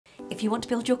If you want to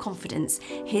build your confidence,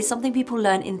 here's something people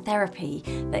learn in therapy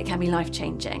that can be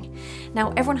life-changing.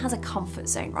 Now, everyone has a comfort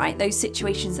zone, right? Those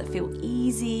situations that feel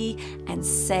easy and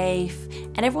safe,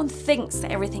 and everyone thinks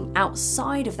that everything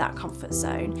outside of that comfort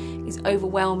zone is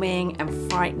overwhelming and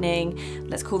frightening.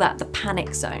 Let's call that the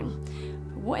panic zone.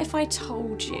 But what if I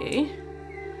told you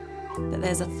that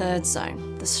there's a third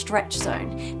zone, the stretch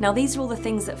zone? Now, these are all the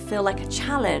things that feel like a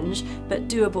challenge, but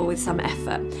doable with some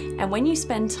effort. And when you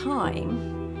spend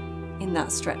time in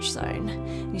that stretch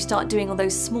zone, you start doing all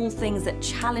those small things that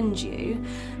challenge you,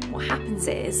 what happens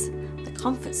is the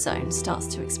comfort zone starts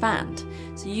to expand.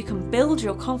 So you can build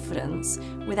your confidence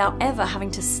without ever having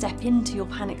to step into your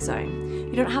panic zone.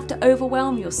 You don't have to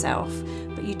overwhelm yourself,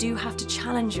 but you do have to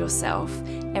challenge yourself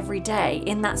every day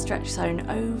in that stretch zone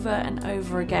over and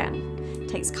over again. It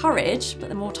takes courage, but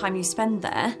the more time you spend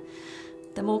there,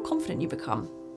 the more confident you become.